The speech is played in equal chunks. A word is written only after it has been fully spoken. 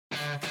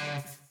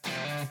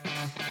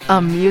A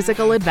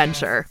musical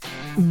adventure.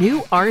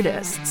 New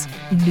artists,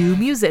 new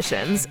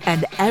musicians,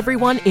 and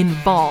everyone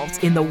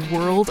involved in the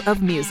world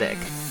of music.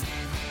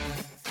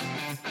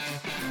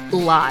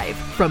 Live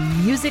from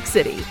Music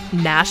City,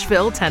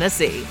 Nashville,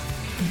 Tennessee.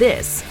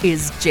 This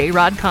is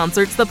J-Rod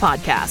Concerts, the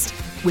podcast,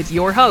 with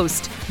your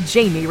host,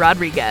 Jamie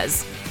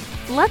Rodriguez.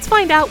 Let's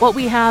find out what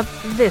we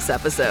have this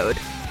episode.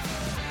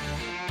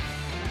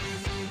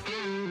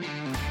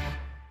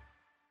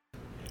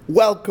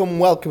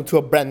 Welcome to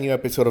a brand new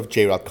episode of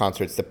J-Rod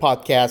Concerts, the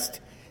podcast.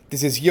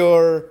 This is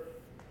your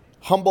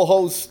humble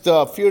host,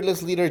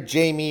 fearless leader,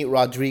 Jamie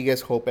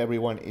Rodriguez. Hope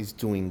everyone is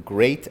doing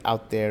great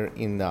out there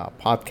in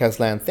podcast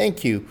land.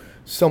 Thank you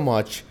so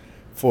much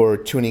for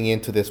tuning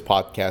into this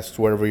podcast,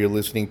 wherever you're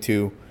listening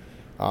to.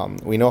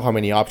 We know how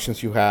many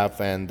options you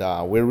have, and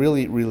we're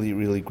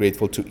really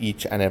grateful to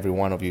each and every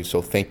one of you.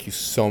 So thank you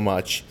so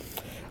much.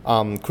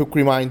 Quick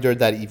reminder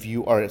that if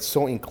you are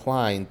so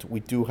inclined, we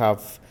do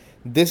have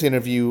this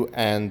interview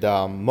and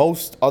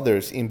most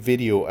others in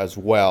video as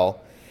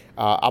well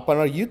up on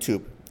our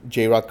YouTube,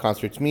 J-Rod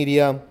Concerts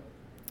Media,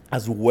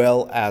 as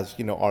well as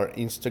our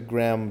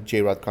Instagram,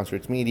 J-Rod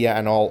Concerts Media,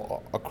 and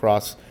all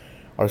across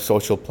our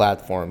social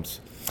platforms.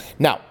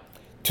 Now,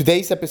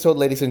 today's episode,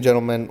 ladies and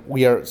gentlemen,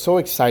 we are so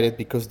excited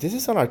because this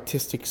is an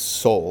artistic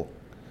soul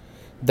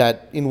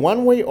that in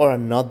one way or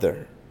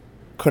another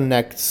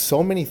connects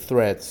so many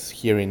threads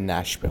here in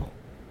Nashville.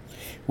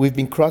 We've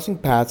been crossing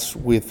paths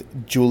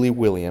with Julie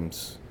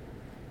Williams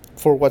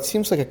for what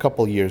seems like a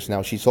couple years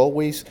now. She's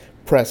always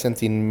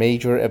present in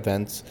major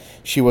events.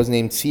 She was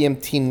named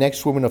CMT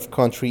Next Woman of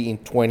Country in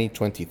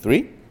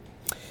 2023.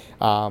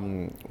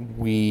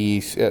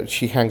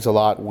 She hangs a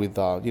lot with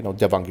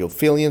Devon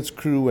Gilfillian's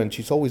crew, and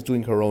she's always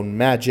doing her own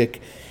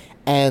magic.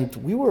 And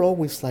we were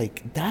always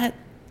like, that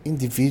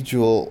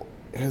individual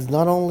has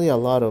not only a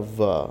lot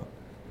of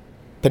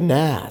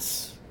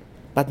panache,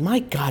 but my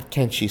God,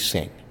 can she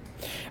sing?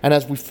 And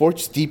as we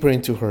forge deeper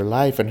into her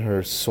life and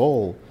her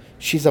soul,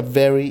 she's a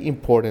very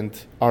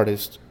important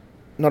artist,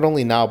 not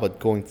only now, but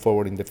going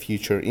forward in the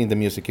future in the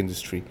music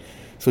industry.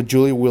 So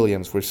Julie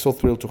Williams, we're so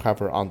thrilled to have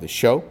her on the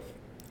show.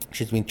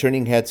 She's been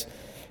turning heads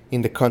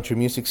in the country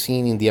music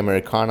scene, in the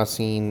Americana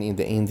scene, in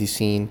the indie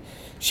scene.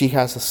 She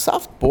has a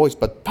soft voice,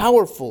 but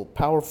powerful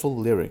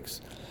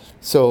lyrics.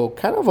 So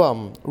kind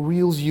of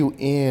reels you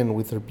in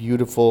with her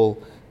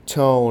beautiful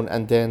tone,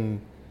 and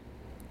then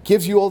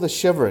gives you all the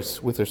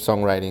shivers with her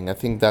songwriting. I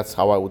think that's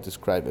how I would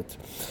describe it.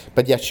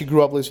 But yeah, she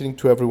grew up listening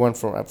to everyone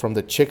from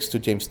the Chicks to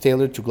James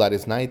Taylor to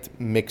Gladys Knight,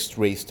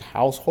 mixed-race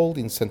household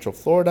in Central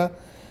Florida.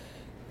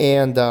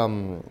 And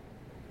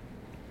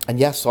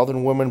yeah,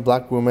 Southern women,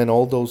 Black women,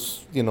 all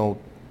those,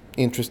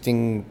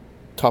 interesting,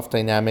 tough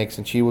dynamics.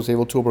 And she was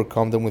able to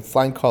overcome them with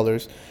flying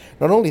colors.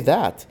 Not only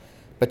that,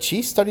 but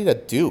she studied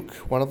at Duke,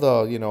 one of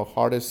the,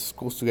 hardest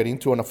schools to get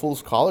into, on a full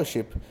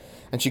scholarship.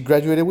 And she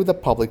graduated with a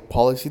public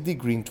policy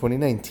degree in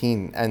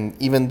 2019. And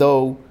even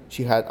though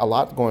she had a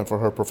lot going for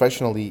her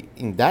professionally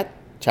in that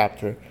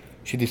chapter,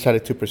 she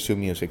decided to pursue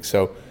music.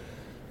 So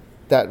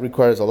that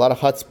requires a lot of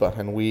chutzpah,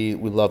 and we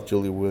love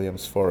Julie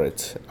Williams for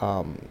it.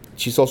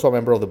 She's also a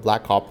member of the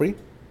Black Opry,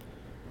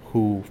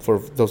 who, for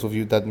those of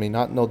you that may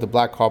not know, the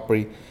Black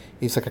Opry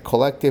is like a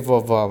collective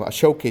of a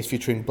showcase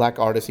featuring Black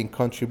artists in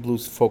country,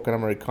 blues, folk, and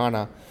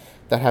Americana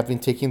that have been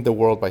taking the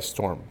world by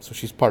storm. So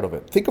she's part of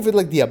it. Think of it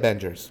like the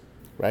Avengers.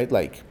 Right?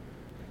 Like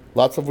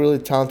lots of really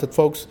talented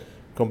folks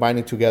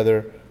combining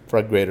together for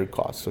a greater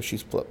cause. So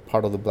she's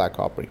part of the Black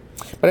Opry.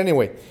 But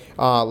anyway,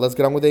 let's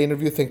get on with the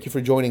interview. Thank you for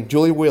joining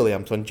Julie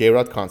Williams on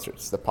J-Rod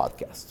Concerts, the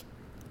podcast.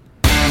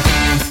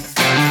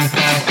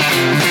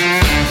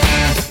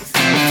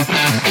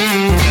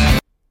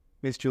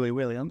 Miss Julie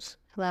Williams.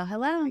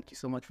 Hello. Thank you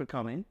so much for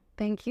coming.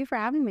 Thank you for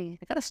having me.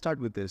 I got to start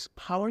with this.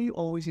 How are you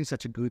always in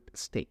such a good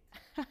state?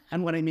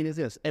 And what I mean is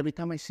this. Every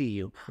time I see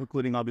you,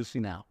 including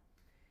obviously now,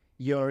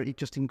 you're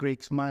just in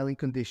great smiling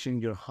condition.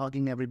 You're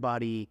hugging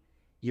everybody.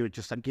 You're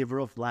just a giver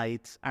of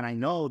light. And I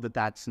know that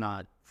that's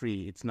not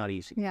free. It's not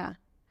easy. Yeah.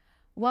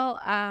 Well,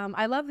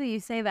 I love that you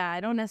say that. I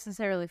don't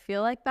necessarily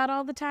feel like that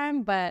all the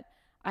time, but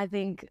I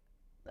think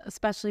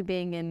especially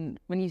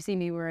when you see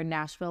me, we're in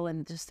Nashville,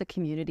 and just the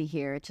community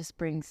here, it just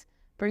brings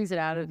it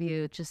out of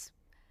you. It's just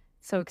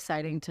so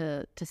exciting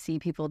to see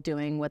people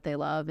doing what they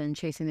love and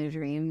chasing their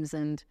dreams.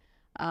 And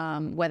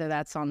whether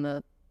that's on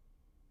the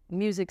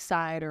music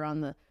side or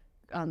on the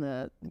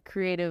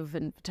creative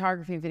and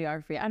photography and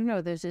videography, I don't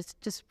know, there's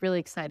just really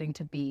exciting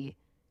to be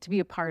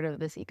a part of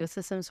this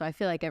ecosystem. So I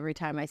feel like every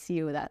time I see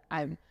you, that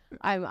I'm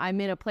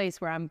in a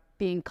place where I'm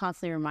being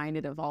constantly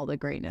reminded of all the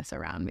greatness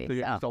around me. So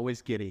you're just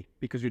always giddy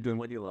because you're doing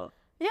what you love.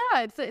 Yeah,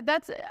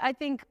 I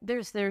think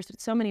there's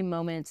so many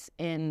moments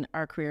in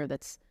our career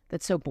that's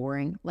so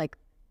boring, like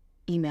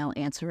email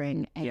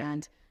answering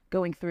and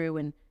going through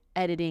and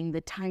editing the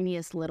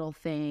tiniest little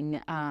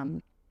thing,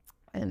 and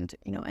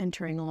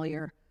entering all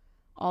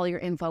your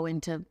info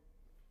into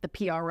the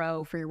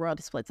PRO for your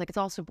royalty splits. Like, it's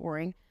also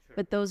boring. Sure.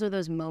 But those are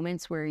those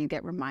moments where you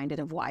get reminded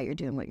of why you're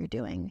doing what you're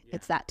doing. Yeah.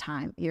 It's that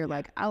time. You're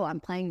like, oh, I'm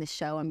playing the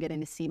show. I'm getting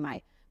to see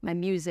my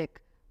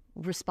music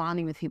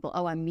responding with people.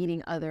 Oh, I'm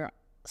meeting other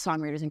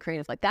songwriters and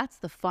creatives. Like that's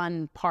the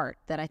fun part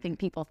that I think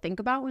people think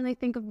about when they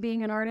think of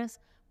being an artist,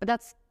 but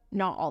that's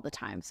not all the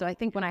time. So I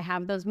think when I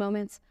have those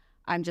moments,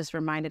 I'm just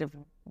reminded of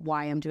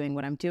why I'm doing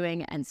what I'm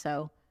doing. And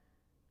so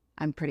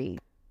I'm pretty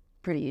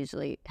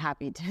usually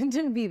happy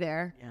to be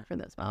there for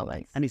those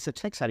moments. And it's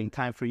such an exciting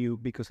time for you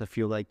because I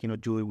feel like,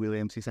 Julie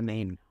Williams is a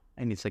name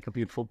and it's like a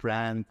beautiful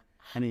brand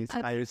and it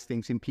inspires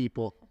things in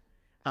people.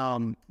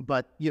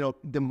 But,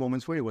 the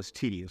moments where it was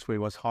tedious, where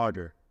it was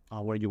harder,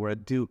 where you were a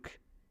Duke,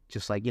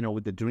 just like,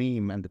 with the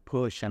dream and the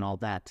push and all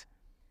that,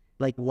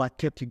 like what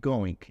kept you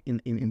going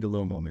in the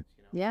low moments?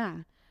 Yeah.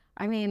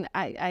 I mean,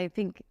 I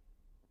think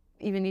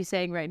even you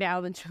saying right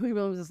now that Julie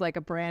Williams is like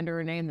a brand or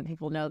a name that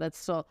people know, that's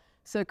still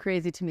so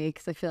crazy to me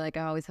because I feel like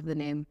I always have the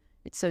name.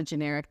 It's so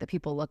generic that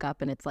people look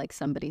up and it's like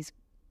somebody's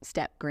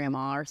step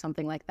grandma or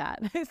something like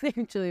that. His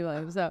name Julie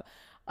Williams. So,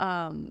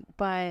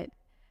 but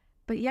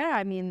yeah,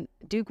 I mean,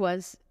 Duke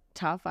was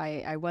tough.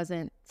 I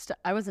wasn't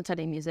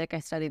studying music. I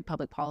studied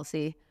public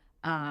policy,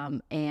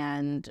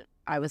 and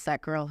I was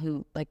that girl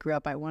who like grew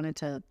up. I wanted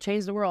to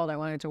change the world. I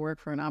wanted to work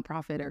for a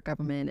nonprofit or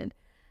government,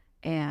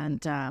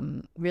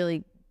 and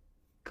really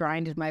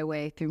grinded my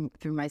way through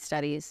my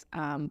studies.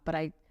 But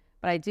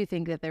I do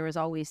think that there was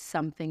always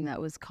something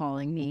that was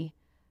calling me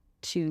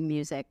to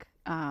music.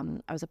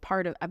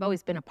 I've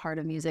always been a part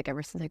of music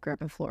ever since I grew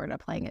up in Florida,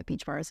 playing at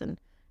beach bars and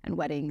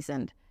weddings.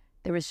 And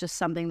there was just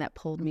something that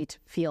pulled me to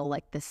feel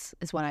like this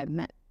is what I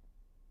meant.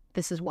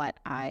 This is what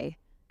I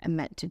am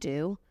meant to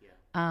do.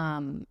 Yeah.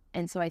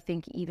 And so I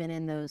think even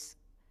in those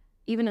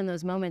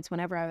moments,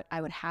 whenever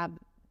I would have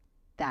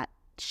that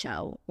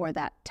show or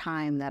that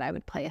time that I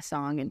would play a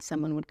song and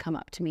someone would come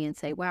up to me and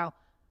say, wow,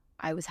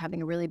 I was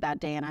having a really bad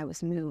day and I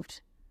was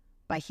moved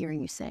by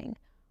hearing you sing.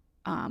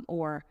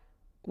 Or,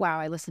 wow,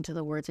 I listened to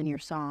the words in your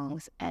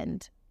songs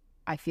and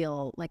I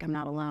feel like I'm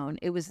not alone.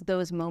 It was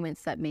those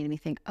moments that made me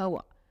think,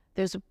 oh,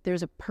 there's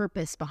a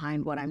purpose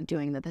behind what I'm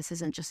doing, that this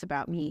isn't just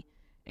about me.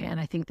 And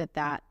I think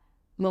that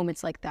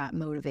moments like that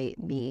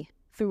motivate me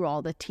through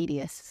all the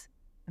tedious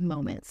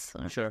moments.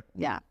 Sure.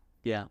 Yeah.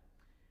 Yeah.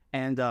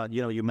 And,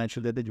 you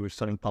mentioned that you were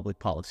studying public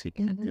policy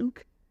at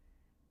Duke.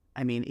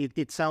 I mean,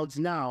 it sounds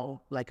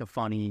now like a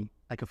funny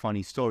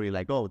story,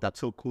 like, oh, that's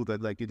so cool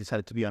that like you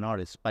decided to be an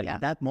artist. But in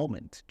that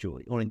moment,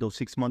 Julie, or in those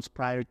 6 months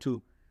prior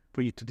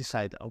for you to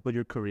decide about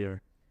your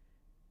career,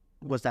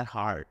 was that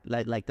hard?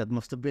 Like that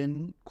must have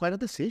been quite a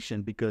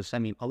decision because, I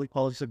mean, public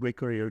policy is a great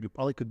career. You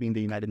probably could be in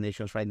the United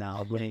Nations right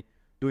now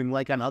doing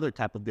like another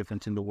type of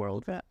difference in the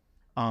world, but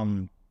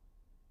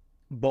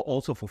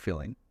also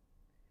fulfilling.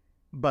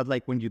 But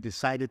like when you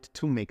decided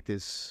to make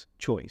this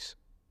choice,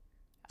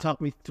 talk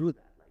me through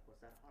that. Like, was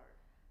that hard?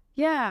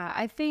 Yeah,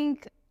 I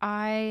think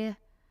I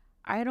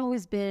had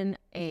always been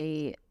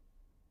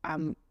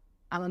I'm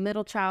a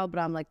middle child,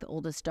 but I'm like the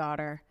oldest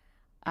daughter.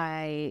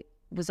 I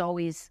was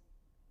always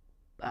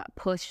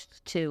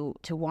pushed to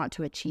want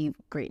to achieve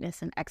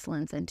greatness and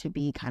excellence and to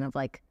be kind of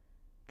like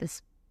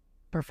this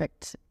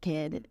perfect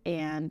kid.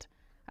 And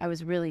I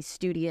was really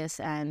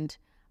studious, and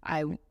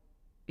I would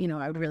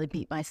really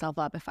beat myself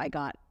up if I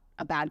got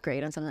a bad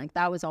grade on something. Like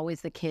that was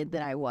always the kid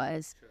that I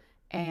was. Sure.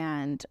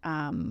 And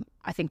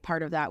I think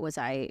part of that was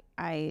I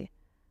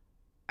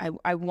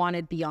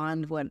wanted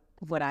beyond what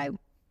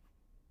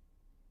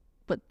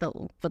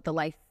the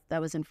life that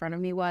was in front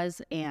of me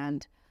was,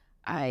 and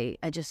I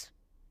just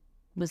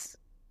was,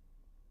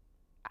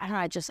 I don't know,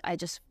 I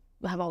just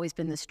have always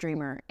been this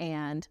dreamer,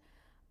 and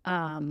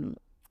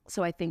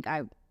so I think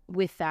I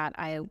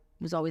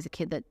was always a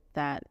kid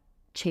that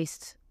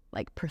chased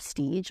like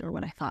prestige, or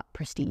what I thought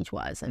prestige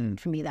was. And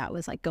for me, that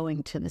was like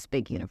going to this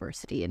big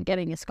university and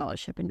getting a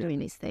scholarship and doing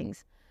these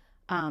things.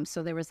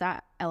 So there was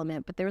that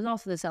element, but there was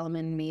also this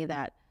element in me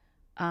that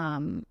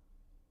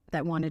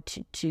wanted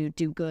to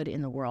do good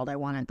in the world. I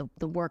wanted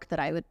the work that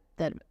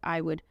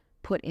I would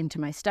put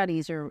into my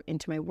studies or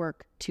into my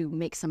work to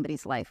make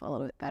somebody's life a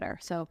little bit better.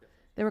 So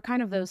there were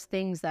kind of those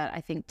things that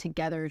I think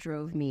together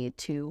drove me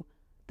to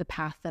the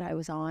path that I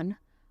was on.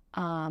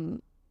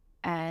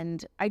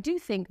 And I do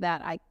think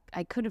that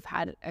I could have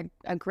had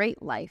a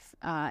great life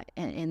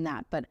in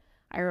that, but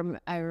I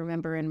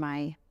remember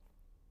I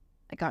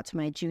got to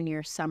my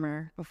junior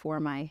summer before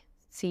my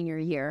senior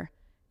year,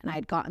 and I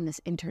had gotten this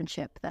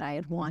internship that I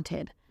had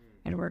wanted.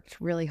 I'd worked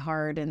really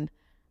hard, and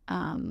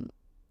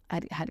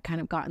I had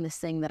kind of gotten this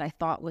thing that I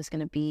thought was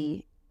going to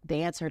be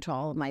the answer to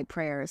all of my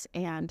prayers.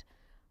 And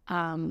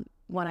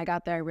when I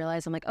got there, I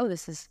realized I'm like, oh,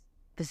 this is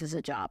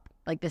a job.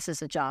 Like, this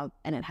is a job,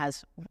 and it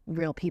has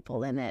real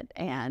people in it.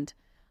 And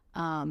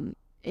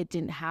it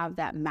didn't have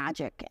that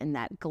magic and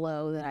that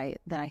glow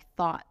that I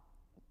thought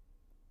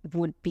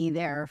would be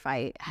there if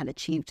I had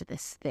achieved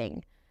this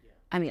thing. Yeah.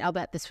 I mean, I'll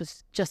bet this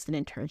was just an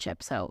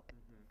internship, so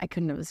I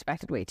couldn't have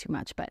expected way too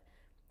much. But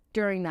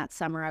during that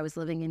summer, I was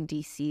living in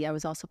DC. I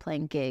was also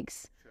playing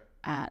gigs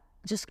at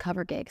just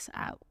cover gigs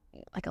at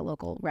like a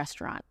local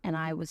restaurant, and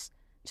I was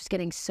just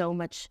getting so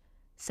much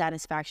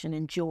satisfaction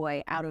and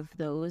joy out of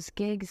those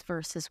gigs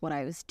versus what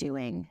I was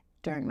doing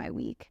during my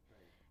week.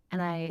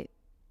 And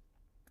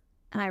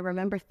And I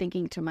remember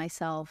thinking to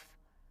myself,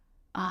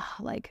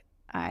 like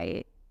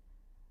I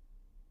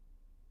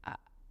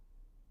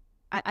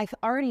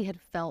already had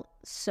felt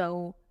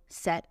so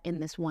set in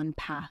this one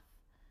path,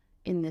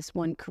 in this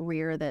one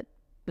career that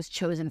was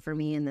chosen for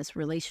me, in this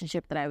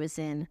relationship that I was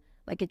in.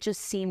 Like, it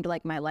just seemed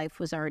like my life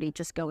was already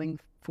just going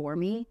for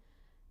me,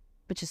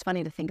 which is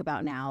funny to think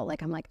about now.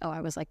 Like, I'm like, oh,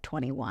 I was like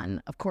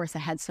 21. Of course, I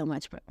had so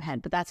much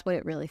ahead, but that's what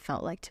it really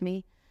felt like to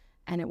me.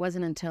 And it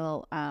wasn't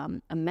until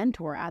a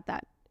mentor at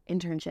that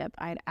internship,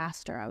 I'd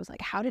asked her, I was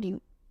like, how did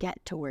you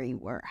get to where you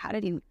were? How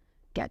did you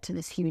get to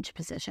this huge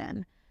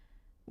position?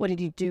 What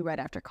did you do right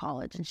after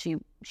college? And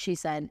she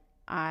said,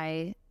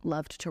 I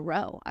loved to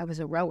row. I was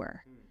a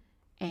rower.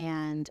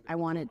 And I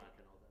wanted,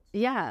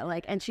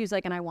 and she was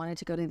like, and I wanted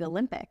to go to the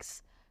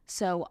Olympics.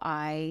 So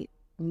I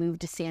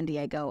moved to San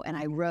Diego and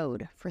I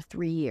rowed for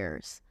 3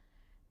 years.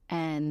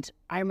 And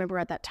I remember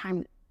at that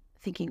time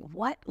thinking,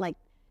 what? Like,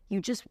 you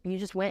just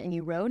went and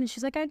you rowed? And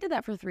she's like, I did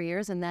that for 3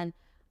 years. And then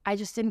I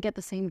just didn't get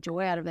the same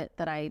joy out of it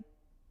that I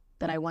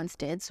once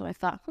did. So I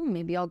thought,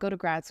 maybe I'll go to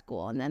grad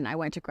school. And then I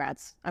went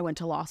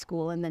to law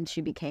school, and then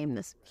she became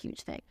this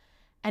huge thing.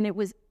 And it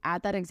was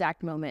at that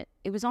exact moment,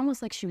 it was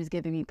almost like she was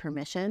giving me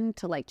permission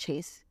to like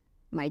chase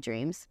my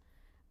dreams.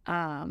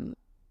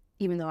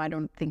 Even though I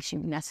don't think she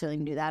necessarily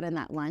knew that in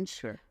that lunch.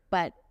 Sure.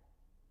 But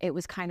it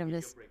was kind of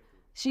this,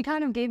 she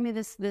kind of gave me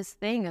this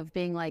thing of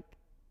being like,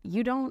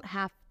 you don't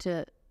have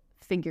to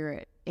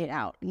figure it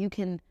out. You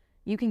can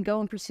go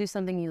and pursue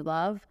something you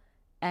love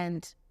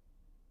and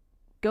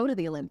go to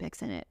the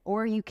Olympics in it,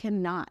 or you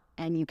cannot,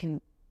 and you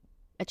can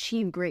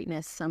achieve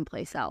greatness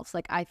someplace else.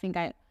 Like, I think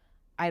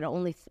I'd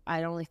only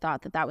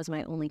thought that was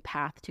my only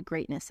path to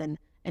greatness and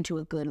to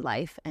a good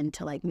life, and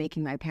to like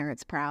making my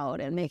parents proud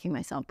and making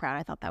myself proud.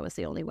 I thought that was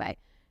the only way.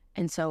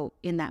 And so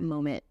in that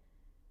moment,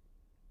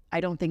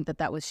 I don't think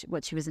that was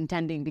what she was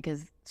intending,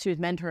 because she was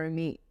mentoring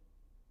me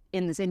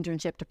in this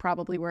internship to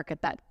probably work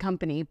at that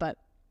company. But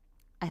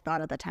I thought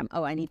at the time,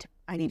 I need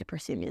to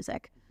pursue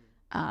music.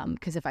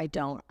 Because if I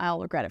don't, I'll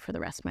regret it for the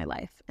rest of my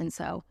life. And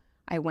so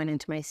I went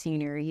into my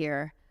senior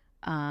year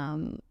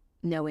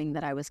knowing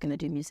that I was going to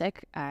do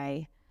music.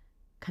 I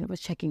kind of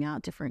was checking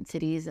out different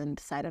cities and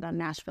decided on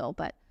Nashville.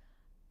 But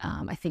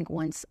I think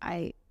once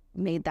I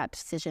made that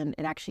decision,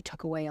 it actually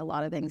took away a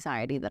lot of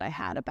anxiety that I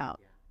had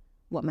about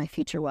what my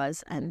future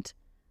was. And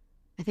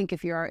I think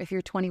if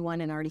you're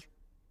 21 and already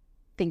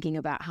thinking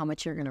about how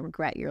much you're going to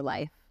regret your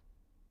life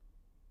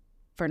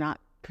for not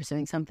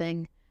pursuing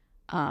something,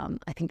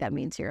 I think that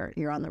means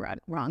you're on the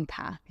wrong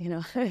path, you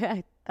know.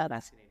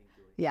 That's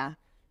yeah.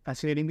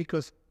 Fascinating,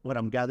 because what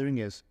I'm gathering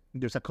is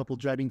there's a couple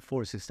driving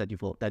forces that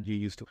you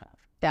used to have.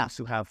 Yeah. You used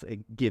to have a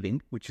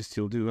giving, which you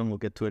still do, and we'll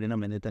get to it in a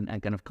minute, and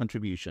kind of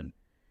contribution.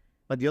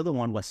 But the other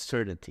one was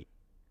certainty.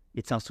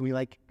 It sounds to me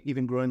like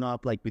even growing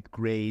up, like with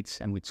grades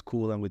and with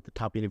school and with the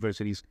top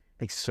universities,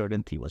 like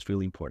certainty was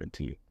really important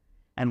to you.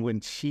 And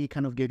when she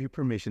kind of gave you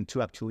permission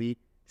to actually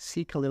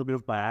seek a little bit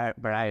of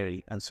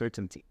variety and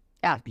certainty,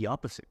 the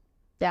opposite.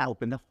 Yeah.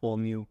 Opened a whole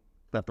new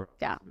plethora of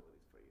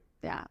possibilities for you.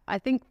 Yeah. I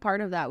think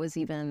part of that was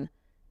even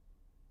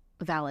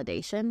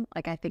validation.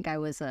 Like, I think I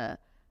was a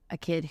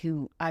kid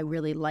who I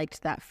really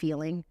liked that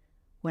feeling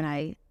when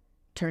I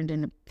turned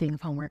in a thing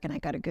of homework and I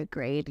got a good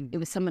grade. Mm-hmm. It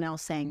was someone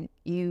else saying,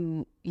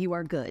 you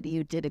are good.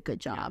 You did a good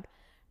job. Yeah.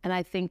 And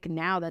I think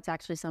now that's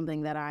actually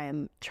something that I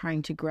am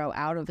trying to grow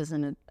out of as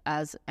an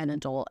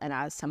adult, and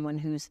as someone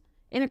who's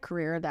in a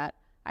career that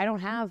I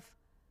don't have.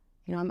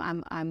 You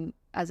know, I'm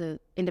as an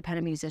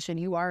independent musician,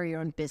 you are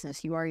your own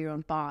business. You are your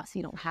own boss.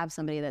 You don't have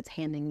somebody that's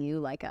handing you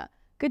like a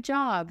good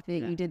job that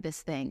you did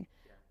this thing.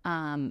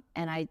 Yeah.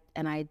 And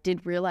I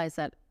did realize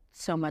that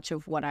so much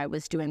of what I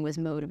was doing was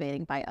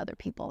motivating by other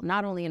people,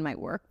 not only in my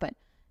work, but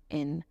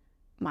in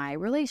my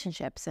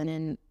relationships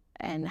and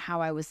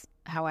how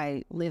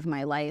I live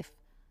my life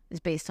is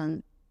based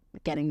on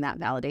getting that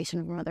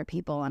validation from other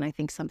people. And I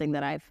think something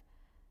that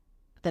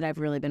I've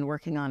really been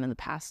working on in the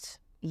past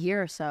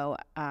year or so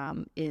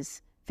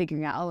is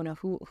figuring out,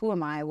 who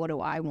am I? What do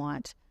I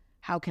want?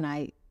 How can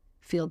I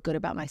feel good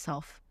about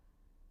myself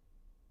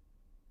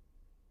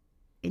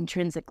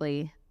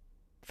intrinsically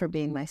for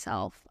being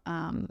myself?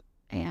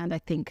 And I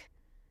think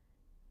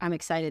I'm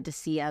excited to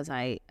see as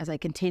I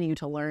continue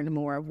to learn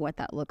more of what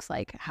that looks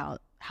like, how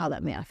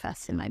that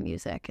manifests in my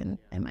music and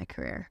in my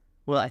career.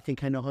 Well, I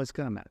think I know how it's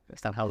going to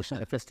manifest and how it's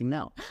manifesting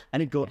now.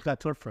 And it goes back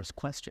to our first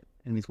question.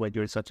 And it's why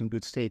you're in such a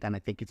good state. And I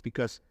think it's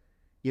because,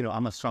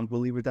 I'm a strong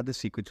believer that the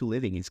secret to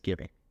living is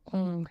giving.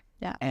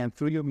 Yeah. And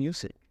through your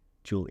music,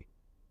 Julie,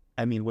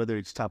 I mean, whether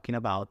it's talking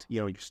about,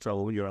 your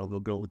struggle with your little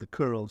girl with the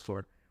curls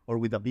or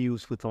with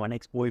abuse with an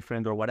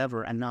ex-boyfriend or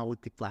whatever, and now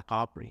with the Black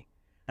Opry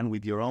and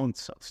with your own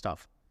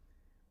stuff,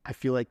 I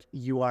feel like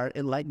you are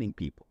enlightening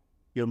people.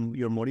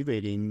 You're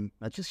motivating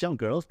not just young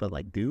girls, but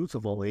like dudes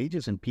of all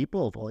ages and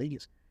people of all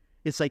ages.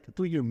 It's like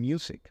through your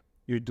music,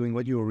 you're doing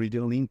what you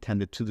originally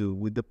intended to do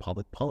with the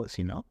public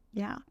policy, no?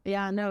 Yeah.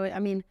 Yeah, no, I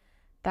mean,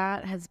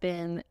 that has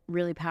been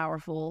really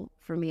powerful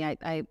for me.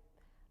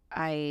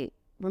 I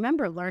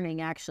remember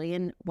learning actually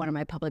in one of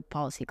my public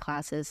policy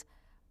classes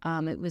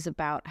It was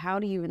about how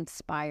do you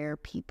inspire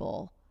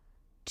people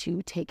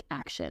to take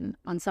action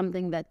on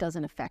something that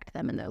doesn't affect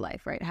them in their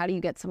life, right? How do you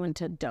get someone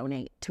to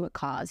donate to a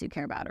cause you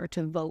care about or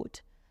to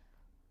vote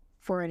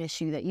for an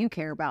issue that you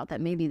care about that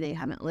maybe they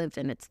haven't lived?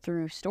 And it's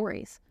through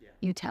stories. Yeah.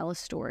 You tell a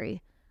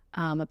story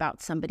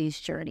about somebody's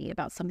journey,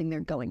 about something they're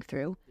going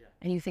through. Yeah.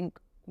 And you think,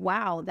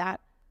 wow, that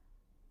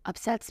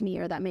upsets me,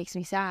 or that makes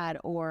me sad,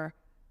 or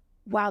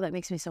wow, that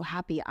makes me so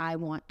happy. I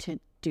want to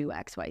do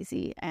X, Y,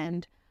 Z.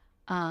 And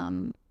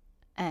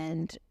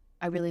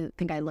I really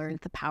think I learned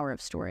the power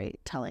of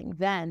storytelling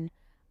then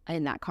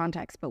in that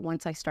context. But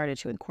once I started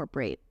to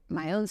incorporate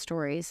my own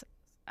stories,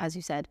 as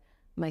you said,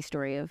 my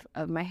story of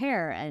my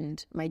hair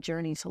and my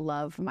journey to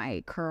love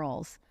my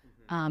curls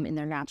in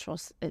their natural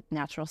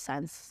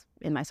sense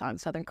in my song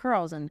Southern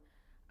Curls, and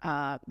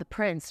the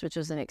Prince, which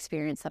was an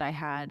experience that I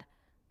had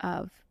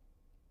of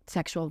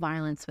sexual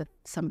violence with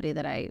somebody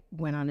that I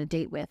went on a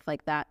date with,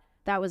 like that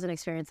was an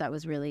experience that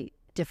was really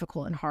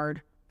difficult and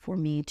hard for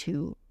me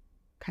to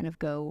kind of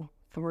go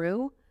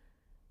through,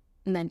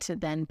 and then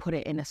to put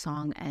it in a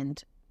song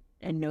and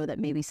know that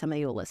maybe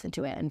somebody will listen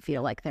to it and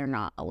feel like they're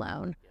not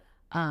alone.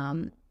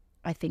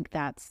 I think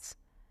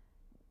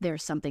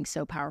there's something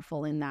so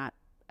powerful in that.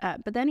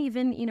 But then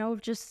even,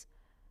 just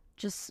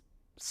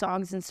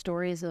songs and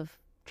stories of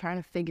trying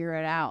to figure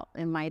it out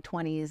in my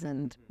 20s,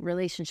 and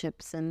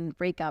relationships and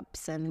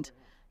breakups and,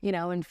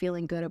 and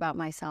feeling good about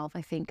myself.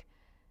 I think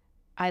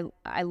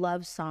I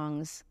love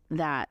songs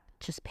that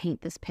just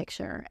paint this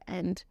picture,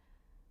 and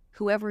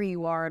whoever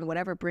you are and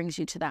whatever brings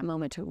you to that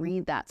moment to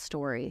read that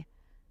story,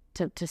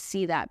 to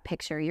see that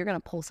picture, you're going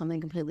to pull something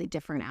completely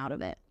different out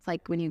of it. It's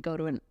like when you go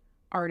to an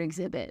art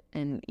exhibit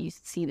and you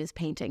see this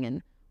painting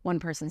and one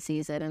person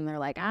sees it and they're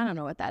like, I don't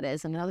know what that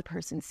is. And another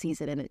person sees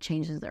it and it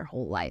changes their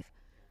whole life.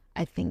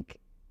 I think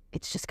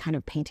it's just kind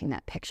of painting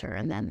that picture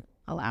and then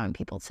allowing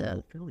people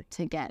to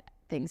get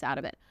things out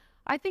of it.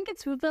 I think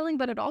it's fulfilling,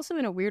 but it also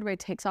in a weird way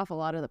takes off a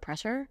lot of the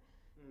pressure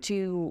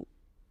to,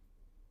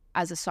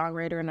 as a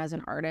songwriter and as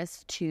an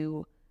artist,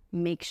 to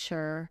make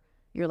sure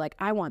you're like,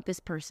 I want this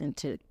person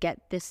to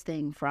get this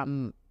thing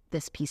from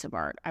this piece of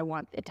art. I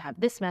want it to have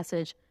this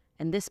message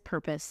and this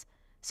purpose.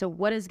 So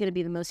what is going to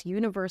be the most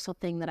universal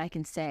thing that I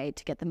can say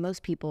to get the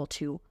most people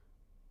to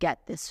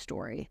get this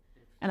story?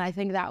 And I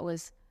think that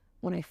was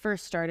when I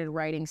first started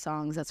writing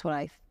songs. That's what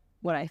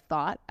I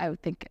thought. I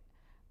would think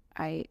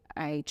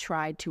I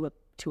tried to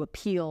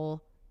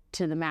appeal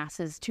to the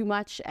masses too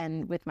much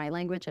and with my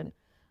language. And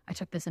I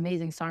took this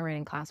amazing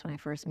songwriting class when I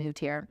first moved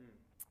here.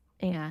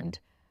 And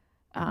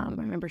I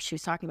remember she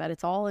was talking about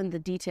it's all in the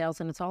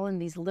details and it's all in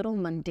these little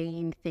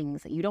mundane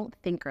things that you don't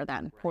think are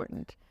that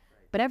important.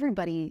 But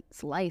everybody's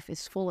life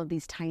is full of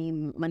these tiny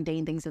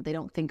mundane things that they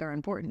don't think are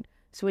important.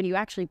 So when you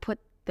actually put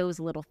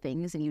those little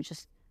things and you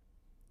just,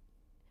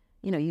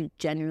 you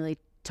genuinely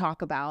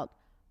talk about,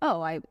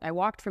 oh, I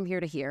walked from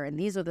here to here and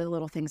these are the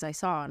little things I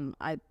saw and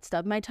I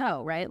stubbed my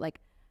toe, right? Like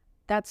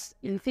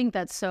you think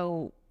that's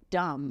so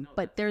dumb,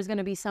 but there's going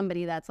to be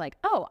somebody that's like,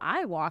 oh,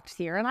 I walked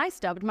here and I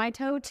stubbed my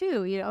toe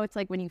too. It's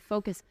like when you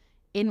focus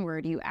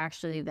inward, you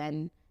actually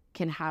then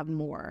can have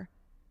more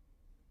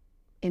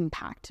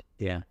impact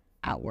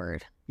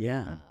outward.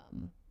 Yeah.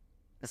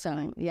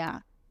 So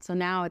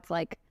now it's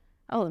like,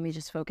 oh, let me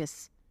just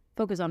focus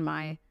on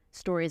my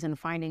stories and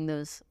finding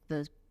those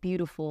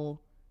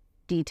beautiful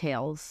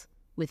details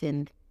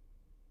within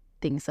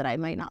things that I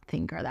might not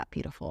think are that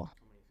beautiful.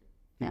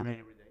 Yeah. Every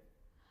day?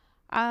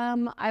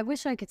 I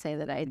wish I could say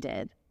that I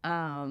did.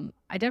 I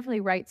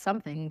definitely write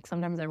something.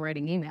 Sometimes I'm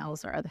writing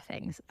emails or other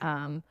things.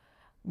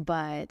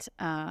 But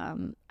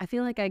I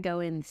feel like I go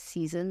in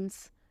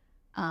seasons.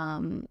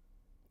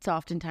 So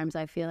oftentimes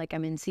I feel like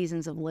I'm in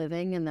seasons of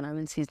living and then I'm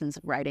in seasons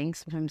of writing.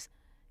 Sometimes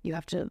you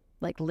have to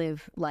like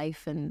live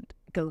life and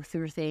go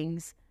through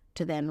things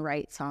to then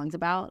write songs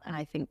about. And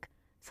I think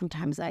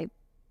sometimes I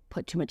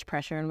put too much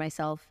pressure on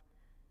myself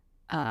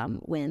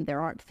when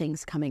there aren't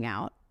things coming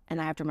out. And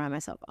I have to remind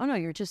myself, oh no,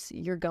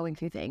 you're going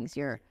through things.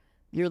 You're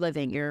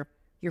living, you're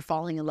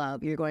falling in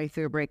love, you're going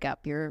through a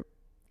breakup, you're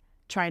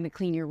trying to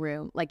clean your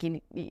room. Like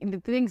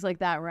things like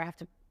that where I have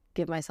to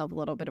give myself a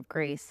little bit of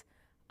grace.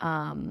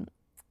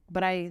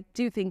 But I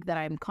do think that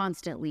I'm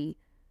constantly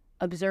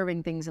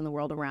observing things in the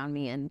world around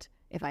me. And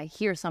if I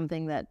hear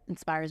something that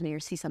inspires me or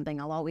see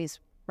something, I'll always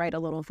write a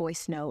little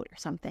voice note or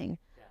something.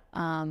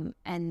 And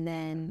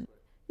then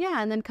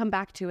come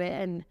back to it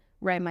and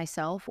write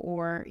myself,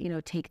 or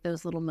take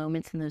those little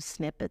moments and those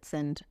snippets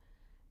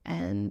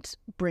and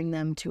bring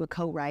them to a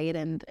co-write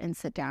and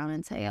sit down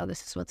and say, oh,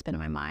 this is what's been in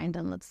my mind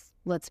and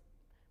let's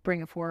bring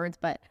it forwards.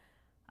 But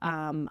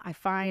I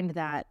find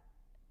that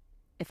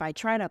if I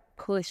try to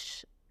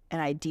push an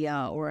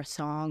idea or a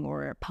song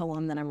or a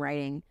poem that I'm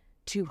writing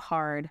too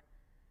hard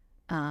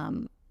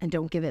and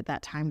don't give it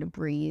that time to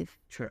breathe,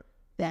 sure,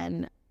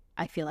 then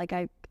I feel like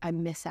I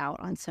miss out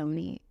on so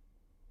many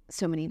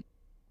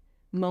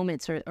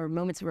moments or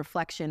moments of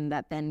reflection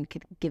that then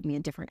could give me a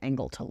different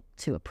angle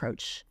to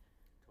approach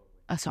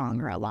a song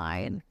or a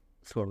line.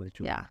 Totally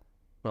true. Yeah.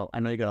 Well,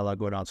 I know you got a lot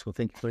going on, so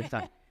thank you for your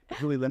time.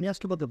 Julie, let me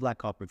ask you about the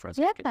Black Opera for a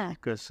second. Yeah.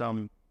 Because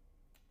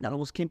that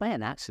almost came by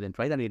an accident,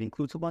 right? And it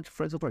includes a bunch of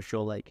friends of our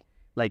show, like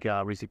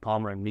Rizzy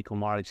Palmer and Miko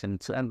Marks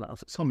and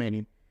so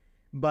many.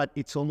 But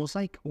it's almost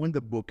like when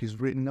the book is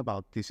written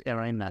about this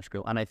era in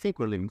Nashville, and I think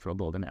we're living through a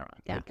golden era.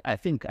 Yeah. Like, I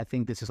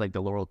think this is like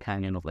the Laurel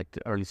Canyon of like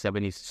the early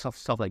 70s,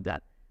 stuff like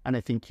that. And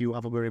I think you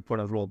have a very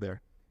important role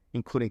there,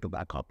 including the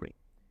Black Opry.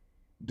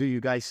 Do you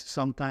guys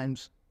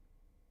sometimes,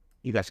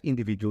 you guys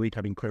individually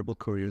have incredible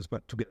careers,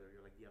 but together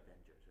you're like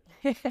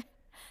the Avengers?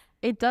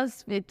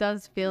 It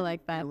does feel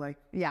like that. Like,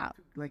 Yeah.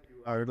 like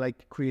you are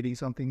like creating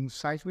something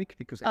seismic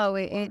because Oh,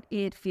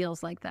 it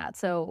feels like that.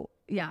 So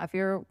yeah, if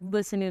you're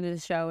listening to the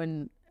show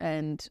and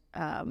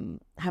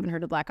haven't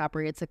heard of Black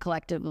Opry, it's a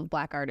collective of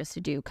Black artists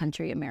who do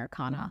country,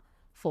 Americana,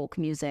 folk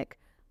music.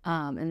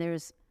 And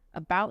there's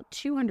about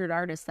 200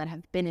 artists that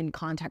have been in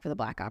contact with the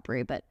Black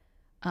Opry, but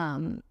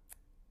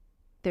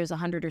there's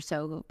 100 or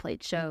so who have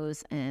played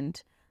shows. And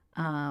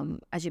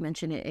as you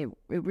mentioned, it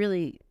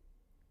really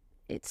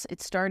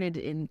it started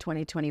in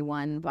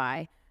 2021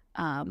 by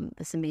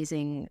this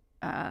amazing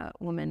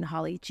woman,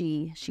 Holly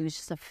G. She was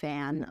just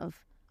a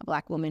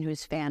Black woman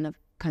who's a fan of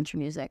country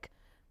music,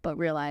 but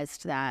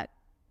realized that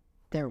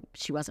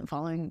she wasn't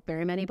following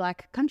very many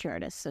Black country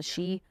artists. So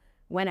she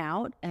went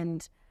out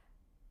and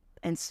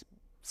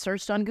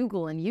searched on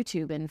Google and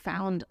YouTube and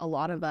found a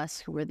lot of us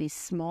who were these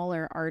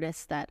smaller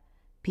artists that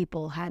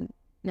people had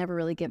never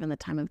really given the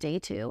time of day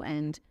to.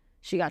 And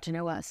she got to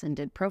know us and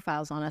did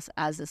profiles on us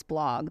as this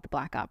blog, the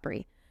Black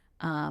Opry.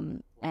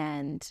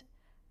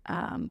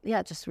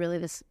 Just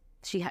really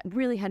she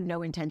really had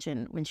no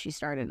intention when she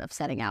started of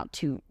setting out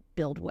to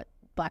build what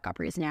Black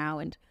Opry is now,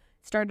 and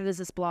started as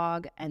this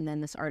blog. And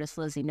then this artist,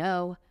 Lizzie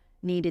No,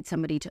 needed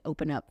somebody to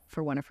open up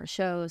for one of her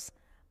shows,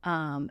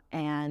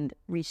 and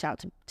reached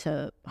out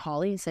to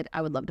Holly and said,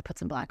 I would love to put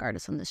some Black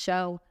artists on the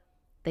show.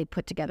 They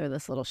put together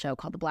this little show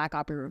called the Black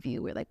Opry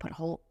Review, where they put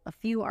a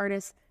few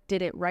artists,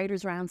 did it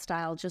writer's round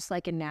style, just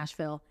like in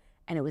Nashville.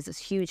 And it was this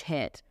huge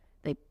hit.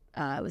 It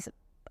was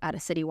at a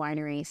city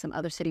winery. Some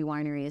other city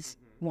wineries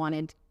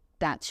wanted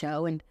that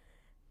show, and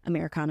the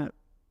Americana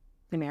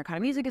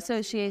Music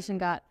Association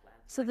got.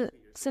 So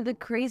the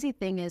crazy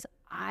thing is,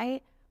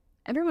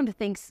 everyone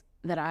thinks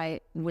that I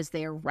was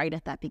there right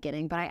at that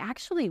beginning, but I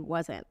actually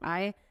wasn't.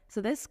 So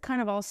this kind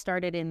of all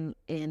started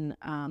in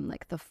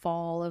like the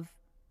fall of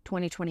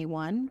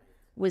 2021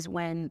 was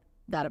when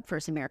that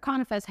first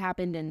Americana Fest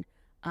happened, and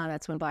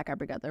that's when Black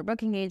Opry got their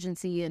booking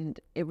agency, and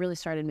it really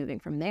started moving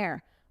from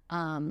there.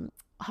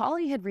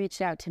 Holly had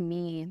reached out to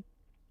me.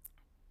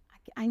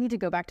 I need to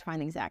go back to find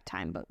the exact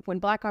time, but when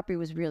Black Opry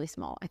was really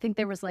small, I think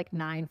there was like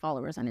 9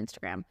 followers on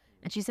Instagram,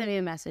 and she sent me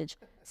a message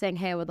saying,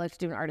 hey, I would like to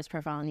do an artist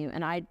profile on you.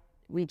 And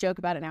we joke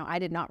about it now. I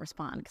did not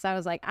respond because I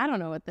was like, I don't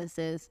know what this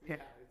is. Yeah.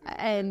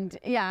 And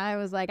yeah, I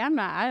was like, I don't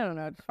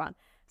know what to respond.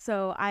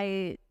 So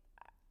I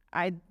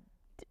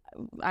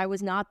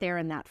was not there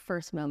in that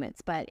first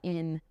moments, but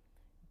in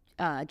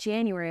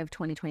January of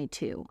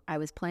 2022, I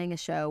was playing a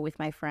show with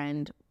my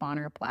friend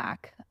Bonner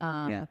Black,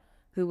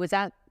 who was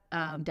at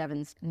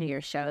Devin's New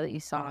Year's show that you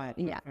saw.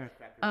 Yeah.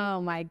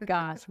 Oh my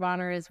gosh,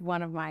 Bonner is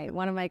one of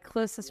my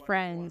closest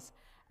friends,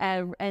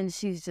 and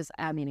she's just,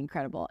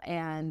 incredible.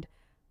 And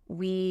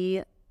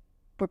we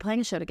were playing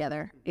a show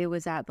together. It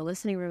was at the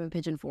Listening Room in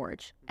Pigeon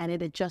Forge, and it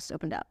had just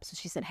opened up. So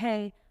she said,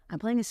 hey, I'm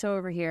playing a show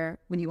over here.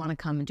 Would you want to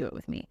come and do it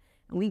with me?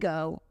 And we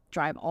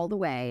drive all the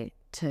way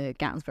to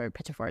Gatlinburg,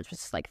 Pigeon Forge, which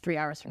is like 3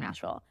 hours from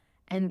Nashville.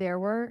 And there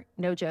were,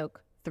 no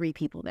joke, 3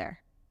 people there.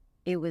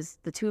 It was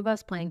the 2 of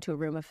us playing to a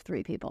room of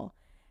 3 people.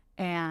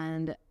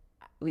 And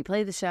we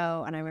played the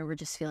show, and I remember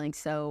just feeling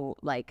so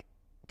like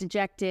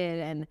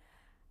dejected. And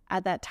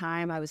at that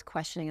time I was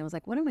questioning, I was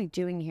like, what am I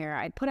doing here?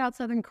 I'd put out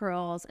Southern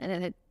Curls, and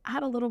it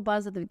had a little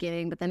buzz at the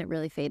beginning, but then it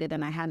really faded,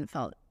 and I hadn't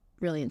felt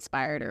really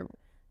inspired or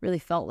really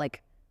felt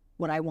like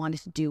what I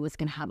wanted to do was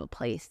going to have a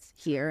place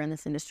here in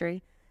this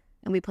industry.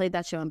 And we played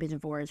that show in Pigeon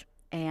Forge,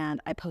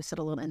 and I posted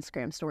a little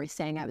Instagram story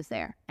saying I was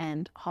there.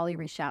 And Holly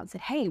reached out and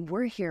said, hey,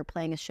 we're here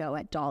playing a show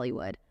at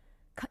Dollywood.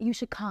 You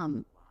should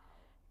come.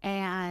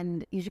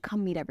 And you should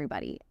come meet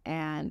everybody.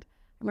 And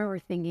I remember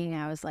thinking,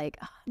 I was like,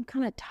 I'm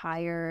kind of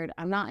tired.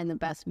 I'm not in the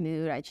best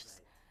mood.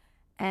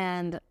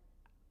 And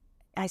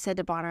I said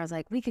to Bonner, I was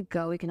like, we could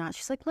go, we could not.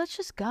 She's like, let's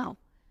just go.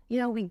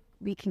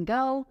 We can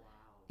go.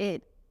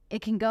 It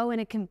can go, and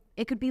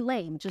it could be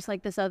lame, just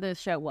like this other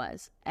show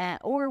was.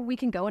 Or we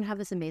can go and have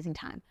this amazing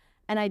time.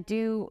 And I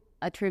do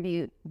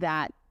attribute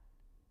that,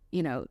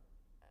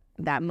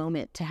 that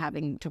moment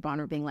to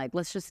Bonner being like,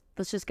 let's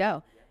just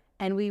go.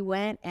 And we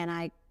went, and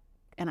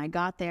I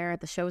got there.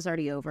 The show was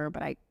already over,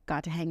 but I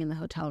got to hang in the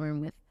hotel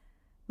room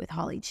with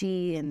Holly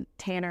G and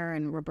Tanner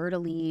and Roberta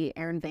Lee,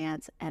 Aaron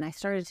Vance, and I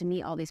started to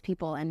meet all these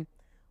people. And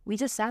we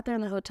just sat there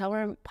in the hotel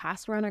room,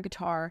 passed around our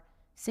guitar,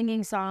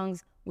 singing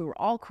songs. We were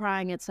all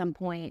crying at some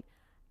point,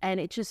 and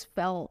it just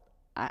felt,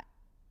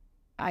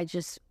 I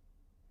just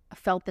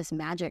felt this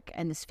magic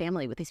and this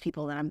family with these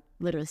people that I'm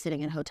literally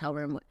sitting in a hotel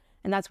room.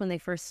 And that's when they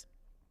first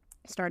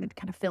started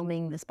kind of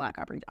filming this Black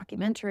Opry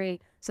documentary.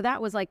 So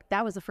that was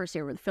the first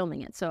year we were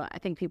filming it. So I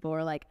think people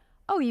were like,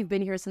 oh, you've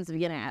been here since the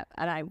beginning.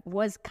 And I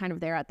was kind of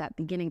there at that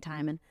beginning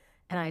time.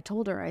 And I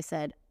told her, I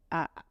said,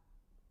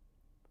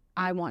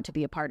 I want to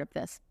be a part of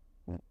this.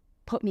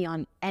 Put me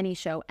on any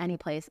show, any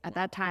place. At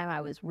that time, I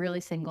was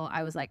really single.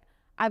 I was like,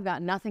 I've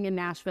got nothing in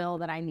Nashville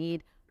that I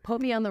need. Put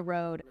me on the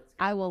road.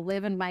 I will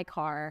live in my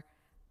car.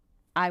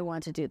 I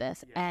want to do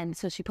this. And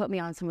so she put me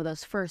on some of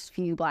those first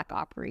few Black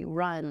Opry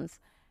runs.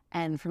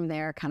 And from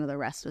there, kind of the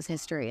rest was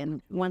history.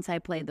 And once I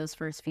played those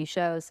first few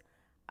shows,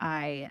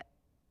 I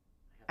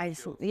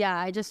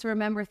just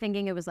remember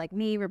thinking it was like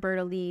me,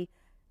 Roberta Lee,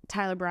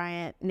 Tyler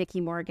Bryant,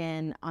 Nikki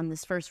Morgan. On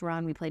this first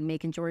run, we played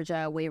Macon,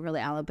 Georgia, Waverly,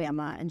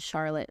 Alabama, and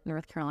Charlotte,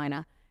 North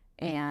Carolina.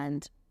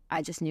 And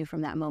I just knew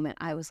from that moment,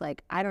 I was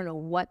like, I don't know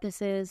what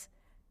this is,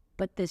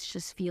 but this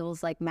just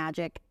feels like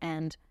magic.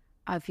 And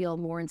I feel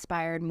more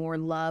inspired, more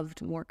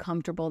loved, more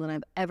comfortable than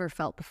I've ever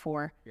felt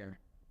before.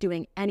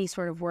 Doing any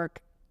sort of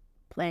work,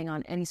 playing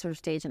on any sort of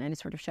stage and any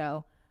sort of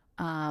show.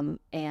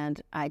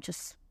 And I'm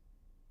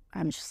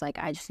just like,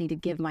 I just need to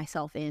give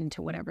myself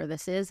into whatever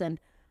this is. And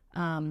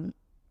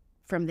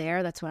from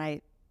there, that's when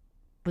I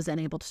was then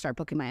able to start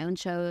booking my own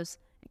shows.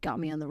 It got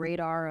me on the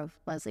radar of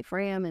Leslie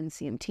Fram and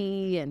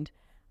CMT and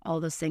all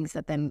those things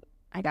that then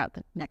I got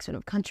the next one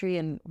of country.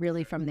 And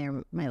really from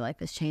there, my life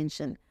has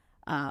changed. And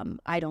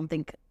I don't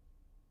think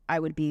I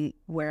would be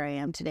where I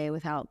am today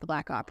without the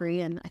Black Opry.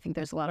 And I think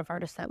there's a lot of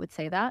artists that would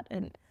say that.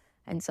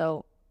 And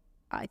so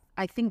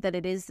I think that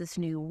it is this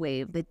new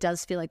wave that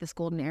does feel like this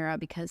golden era,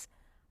 because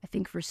I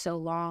think for so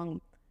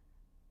long,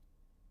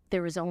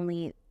 there's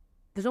only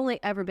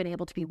ever been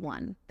able to be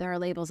one. There are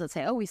labels that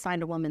say, oh, we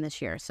signed a woman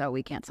this year, so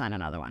we can't sign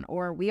another one.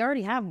 Or we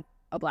already have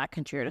a Black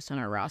country artist on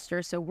our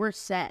roster, so we're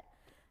set.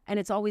 And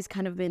it's always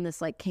kind of been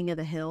this like king of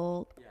the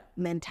hill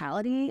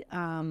mentality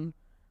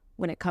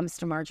when it comes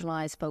to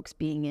marginalized folks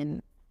being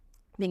in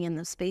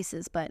those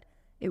spaces. But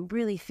it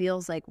really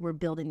feels like we're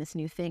building this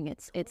new thing.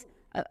 It's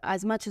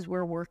as much as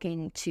we're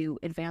working to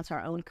advance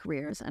our own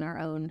careers and our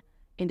own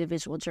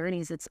individual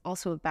journeys, it's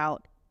also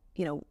about,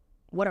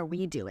 what are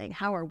we doing?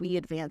 How are we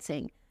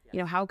advancing?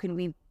 How can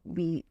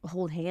we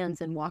hold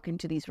hands and walk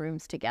into these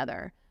rooms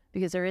together?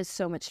 Because there is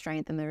so much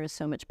strength and there is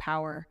so much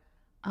power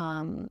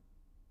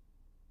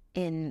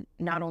in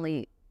not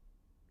only,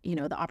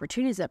 the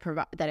opportunities that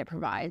it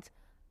provides,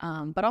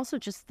 but also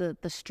just the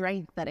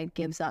strength that it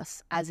gives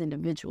us as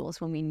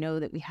individuals when we know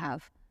that we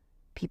have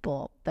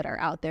people that are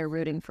out there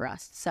rooting for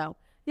us. So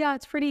yeah,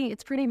 it's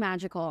pretty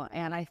magical.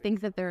 And I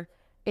think that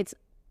it's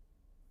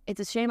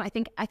a shame. I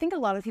think a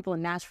lot of people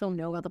in Nashville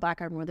know about the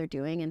Black Opry and what they're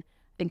doing. And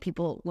I think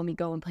people, when we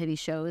go and play these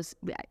shows,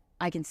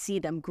 I can see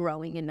them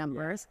growing in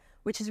numbers,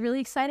 which is really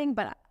exciting.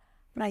 But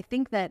I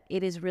think that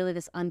it is really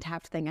this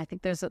untapped thing. I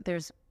think there's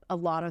a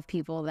lot of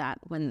people that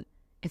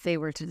if they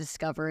were to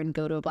discover and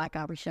go to a Black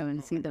Opry show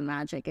and see the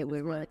magic, it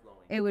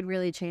would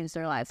really change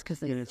their lives,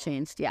 because it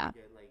changed. Yeah.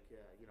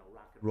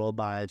 Roll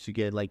vibes, you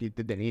get like the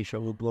Denisha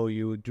will blow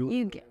you.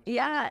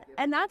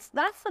 And that's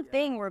the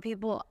thing where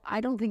I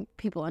don't think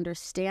people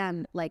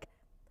understand like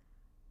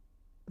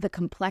the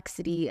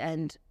complexity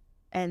and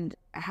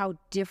how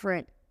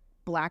different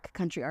Black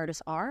country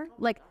artists are.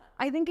 Like,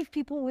 I think if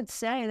people would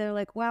say, they're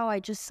like, wow, I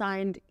just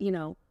signed,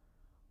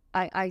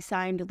 I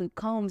signed Luke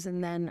Combs,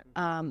 and then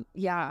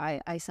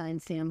I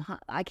signed Sam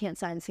Hunt. I can't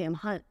sign Sam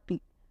Hunt.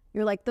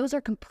 You're like, those are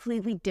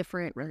completely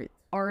different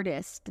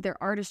artists,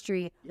 their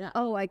artistry.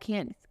 Oh, I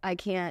can't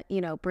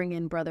bring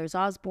in Brothers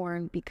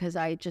Osborne because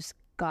I just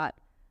got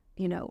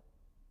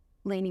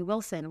Lainey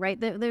Wilson, right?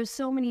 There's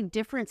so many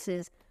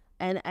differences,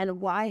 and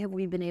why have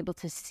we been able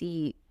to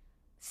see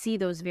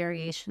those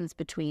variations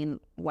between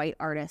white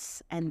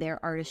artists and their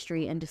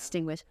artistry and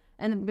distinguish,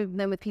 and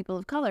then with people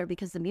of color?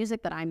 Because the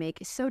music that I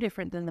make is so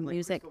different than the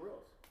music,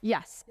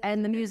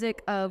 and the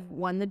music of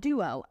the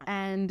Duo,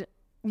 and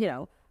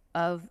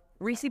of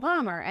Reese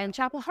Palmer and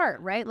Chapel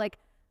Hart, right? Like,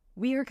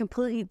 we are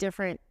completely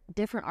different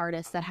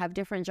artists that have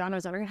different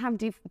genres that are going to have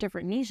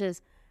different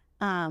niches,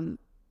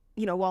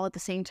 while at the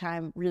same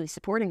time really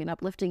supporting and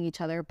uplifting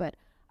each other. But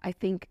I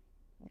think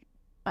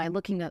by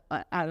looking at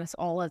us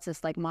all as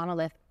this like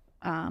monolith,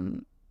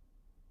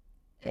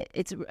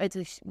 it's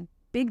a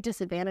big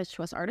disadvantage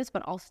to us artists,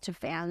 but also to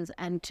fans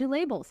and to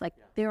labels. Like,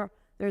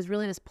 there's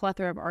really this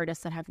plethora of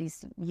artists that have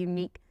these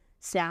unique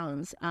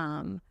sounds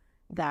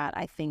that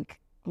I think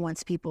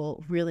once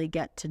people really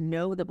get to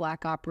know the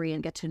Black Opry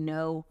and get to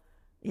know,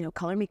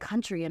 Color Me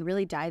Country and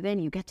really dive in,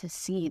 you get to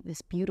see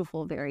this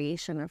beautiful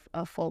variation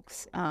of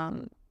folks.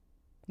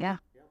 Yeah.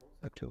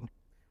 Too.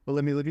 Well,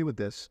 let me leave you with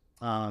this.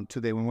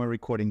 Today, when we're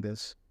recording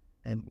this,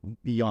 and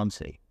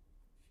Beyonce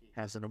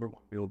has the #1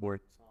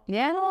 Billboard song.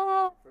 Yeah.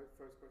 First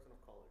person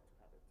of color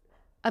to have it.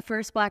 A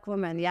first Black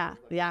woman. Yeah.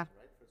 Yeah.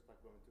 First Black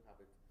woman to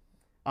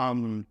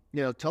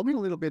have it. Tell me a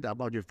little bit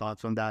about your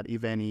thoughts on that,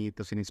 if any.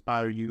 Does it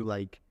inspire you?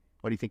 Like,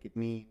 what do you think it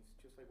means?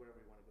 Just like wherever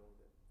you want to go with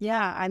it.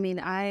 Yeah, I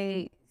mean,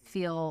 I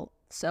feel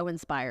so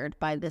inspired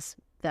by this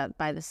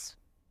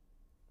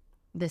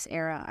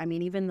era. I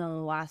mean, even the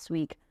last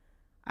week,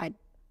 I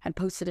had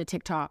posted a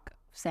TikTok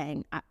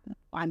saying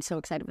I'm so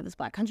excited for this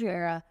Black country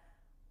era,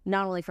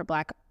 not only for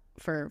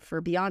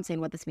Beyonce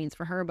and what this means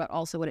for her, but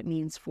also what it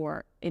means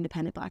for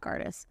independent Black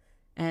artists.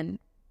 And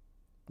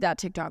that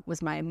TikTok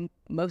was my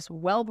most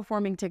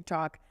well-performing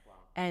TikTok. Wow.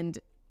 And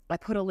I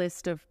put a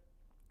list of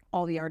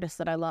all the artists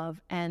that I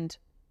love, and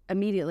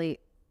immediately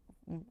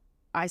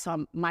I saw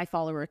my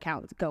follower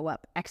count go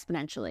up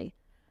exponentially,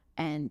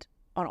 and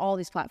on all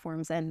these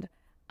platforms. And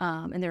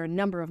there are a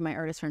number of my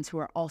artist friends who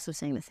are also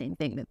saying the same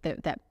thing,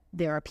 that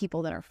there are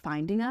people that are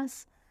finding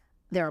us.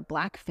 There are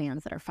Black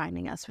fans that are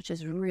finding us, which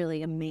is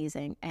really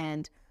amazing.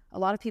 And a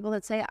lot of people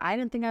that say, I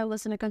didn't think I would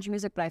listen to country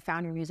music, but I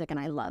found your music and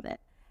I love it.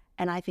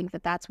 And I think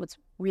that that's what's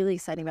really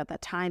exciting about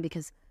that time,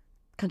 because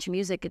country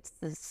music, it's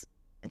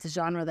a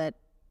genre that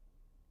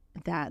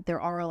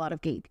there are a lot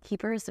of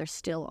gatekeepers. There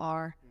still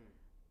are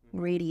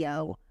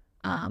radio,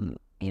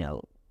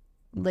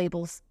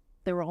 labels.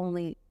 There were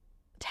only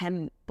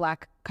 10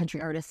 Black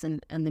country artists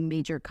and the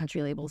major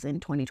country labels in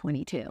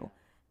 2022.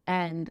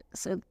 And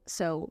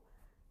so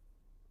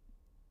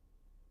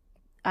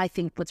I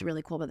think what's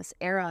really cool about this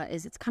era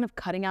is it's kind of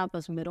cutting out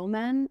those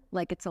middlemen.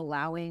 Like it's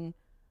been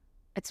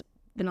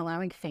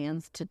allowing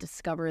fans to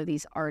discover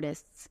these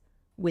artists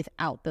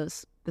without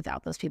those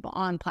people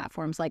on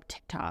platforms like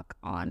TikTok,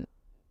 on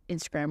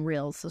Instagram,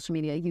 Reels, social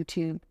media,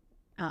 YouTube,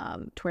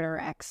 Twitter,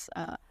 X.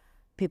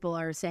 People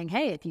are saying,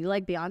 hey, if you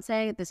like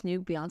Beyonce, this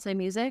new Beyonce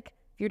music,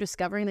 if you're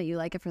discovering that you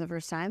like it for the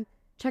first time,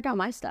 check out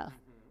my stuff.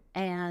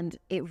 And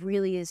it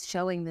really is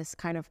showing this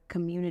kind of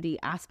community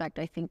aspect,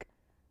 I think,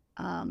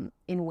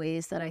 in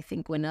ways that I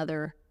think when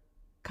other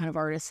kind of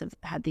artists have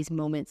had these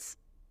moments,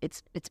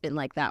 it's been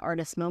like that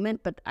artist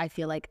moment. But I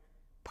feel like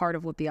part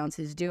of what Beyonce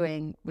is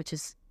doing, which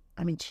is,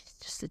 I mean, she's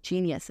just a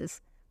genius,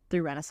 is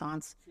through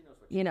Renaissance.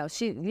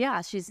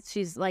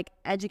 She's like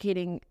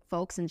educating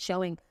folks and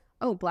showing,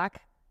 oh,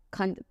 Black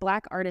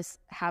artists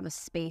have a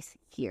space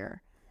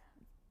here.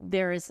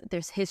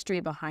 There's history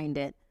behind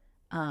it,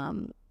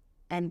 and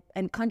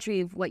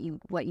country, what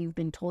you've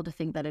been told to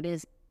think that it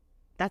is,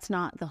 that's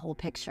not the whole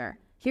picture.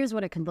 Here's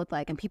what it can look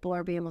like, and people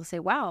are being able to say,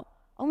 wow,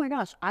 oh my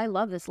gosh, I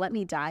love this. Let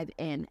me dive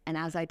in, and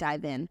as I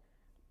dive in,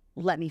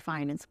 let me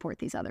find and support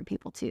these other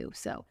people too.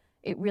 So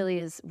it really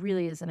is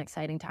an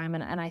exciting time,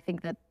 and I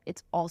think that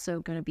it's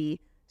also going to be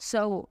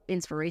so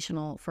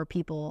inspirational for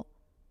people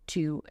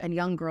and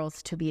young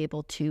girls to be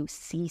able to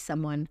see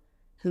someone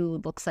who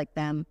looks like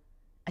them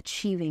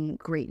achieving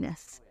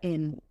greatness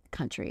in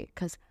country.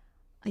 Because,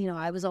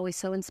 I was always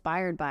so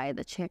inspired by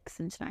the Chicks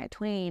and Shania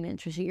Twain and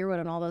Trisha Yearwood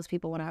and all those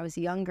people when I was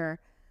younger,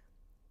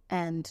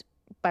 and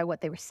by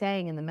what they were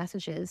saying and the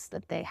messages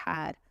that they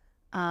had.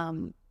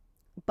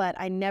 But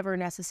I never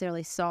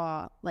necessarily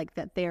saw like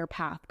that their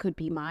path could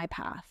be my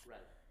path. Right.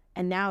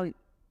 And now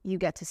you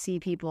get to see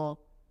people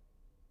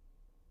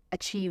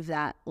achieve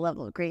that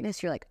level of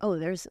greatness. You're like, oh,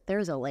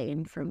 there's a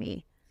lane for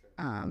me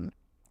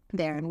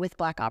there. And with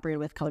Black Operator,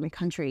 with Color Me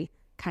Country,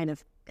 kind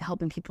of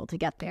helping people to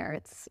get there,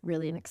 it's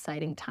really an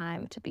exciting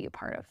time to be a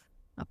part of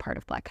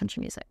Black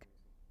country music.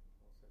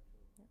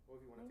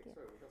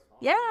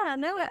 Yeah,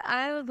 no,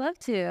 I would love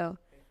to.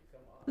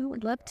 We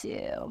would love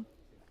to.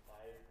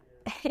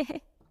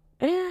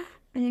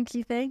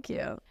 Thank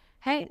you.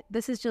 Hey,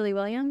 this is Julie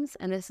Williams,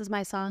 and this is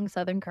my song,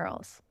 Southern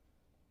Curls.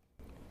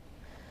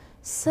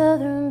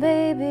 Southern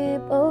baby,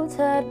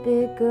 bow-tied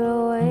big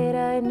girl,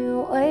 white-eyed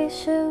new white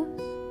shoes.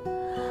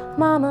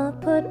 Mama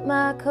put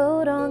my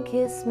coat on,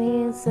 kissed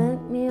me, and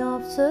sent me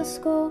off to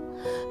school.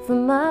 For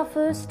my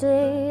first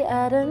day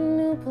at a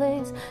new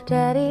place,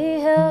 Daddy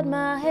held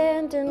my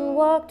hand and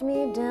walked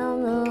me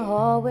down the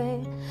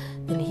hallway.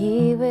 Then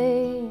he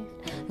waved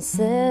and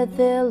said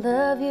they'll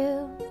love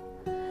you.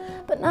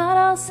 But not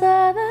all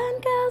Southern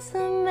girls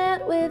are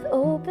met with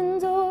open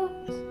doors.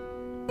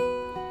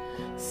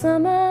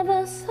 Some of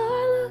us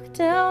are looked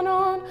down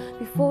on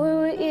before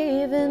we're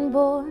even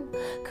born,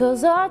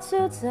 'cause our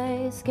too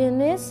tight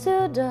skin is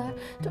too dark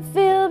to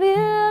feel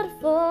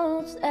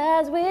beautiful just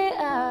as we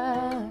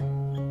are.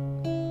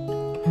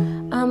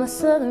 I'm a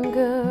Southern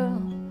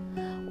girl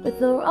with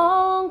the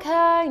wrong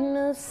kind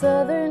of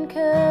Southern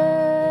curves,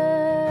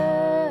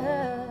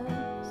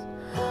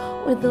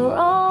 with the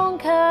wrong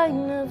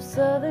kind of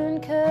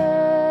Southern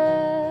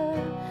curves.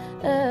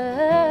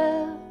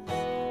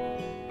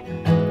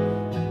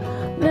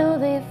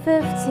 Newly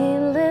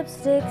 15,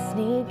 lipstick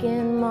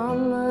sneaking,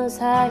 mama's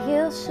high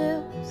heel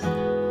shoes.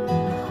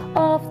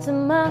 Off to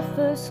my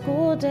first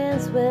school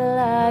dance, will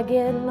I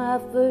get my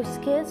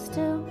first kiss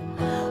too?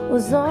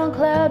 Was on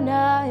cloud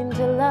 9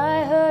 till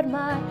I heard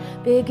my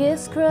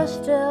biggest crush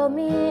tell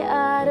me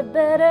I'd have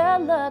better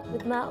luck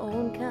with my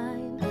own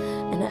kind.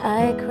 And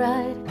I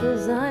cried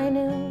 'cause I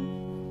knew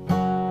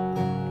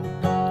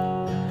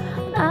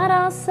not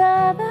all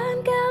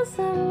Southern girls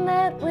are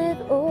met with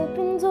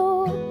open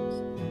doors.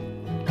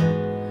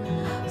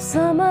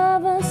 Some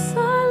of us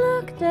are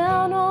looked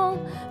down on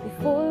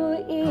before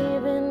we're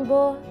even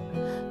born,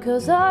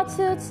 'cause our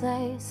too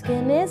tight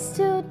skin is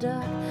too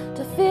dark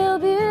to feel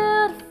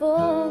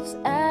beautiful just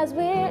as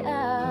we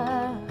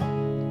are.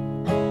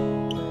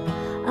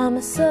 I'm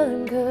a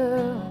Southern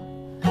girl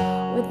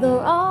with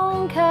the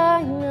wrong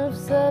kind of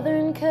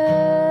Southern curves,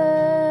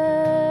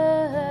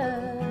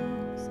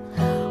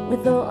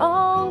 with the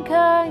wrong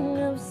kind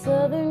of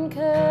Southern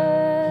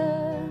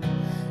curves.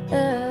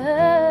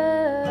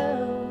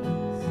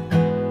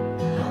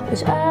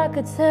 Wish I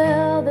could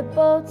tell the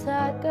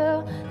bow-tie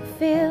girl who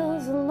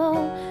feels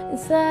alone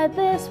inside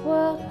this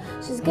world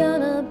she's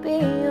gonna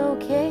be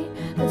okay.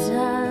 The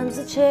times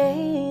are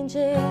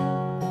changing,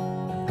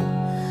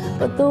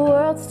 but the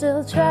world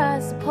still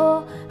tries to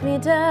pull me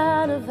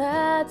down. I've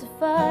had to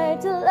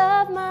fight to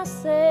love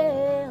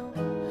myself.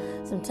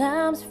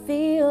 Sometimes it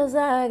feels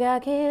like I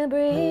can't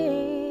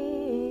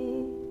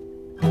breathe.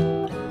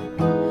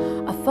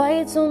 I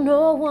fight so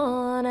no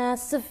one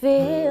has to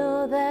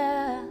feel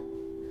that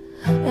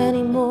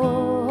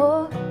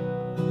anymore.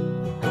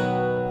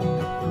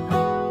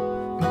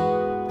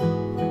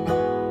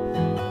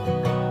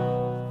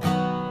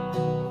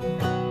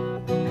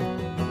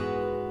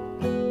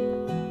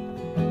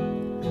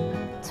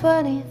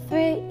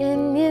 "23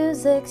 in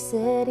Music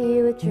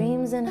City with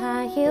dreams and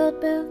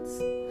high-heeled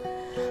boots,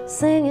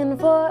 singing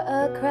for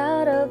a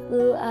crowd of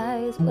blue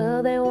eyes.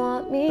 Well, they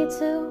want me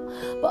to,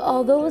 but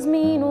all those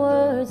mean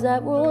words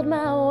that ruled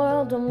my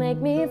world don't make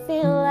me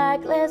feel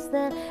like less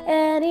than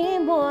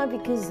anymore,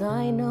 because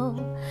I know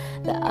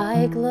that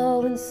I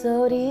glow and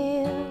so do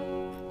you.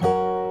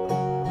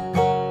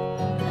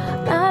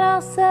 Not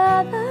all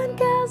Southern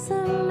girls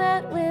are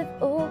met with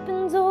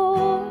open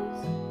doors,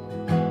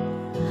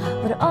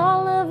 but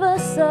all of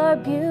us are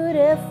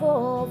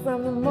beautiful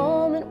from the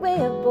moment we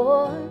are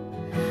born.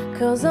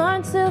 Curls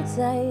aren't too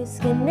tight,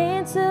 skin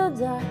ain't too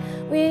dark.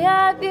 We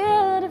are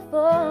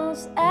beautiful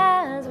just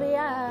as we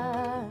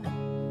are.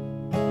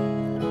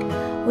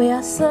 We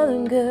are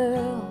Southern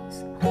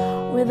girls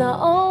with our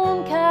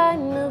own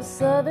kind of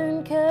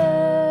Southern curves,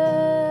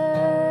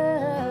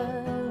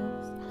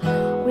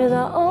 with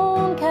our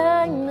own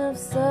kind of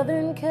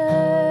Southern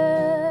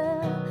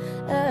curves,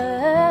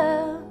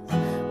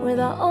 with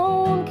our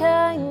own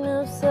kind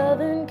of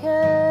Southern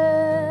curves.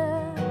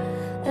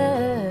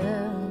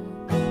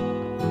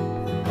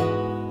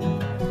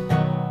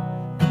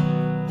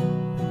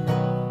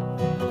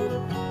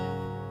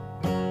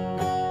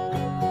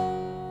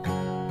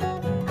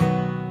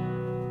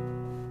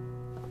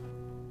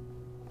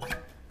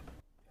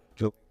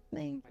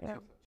 Thank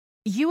you.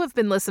 You have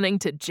been listening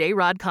to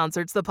J-Rod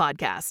Concerts, the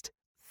podcast.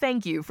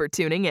 Thank you for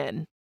tuning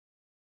in.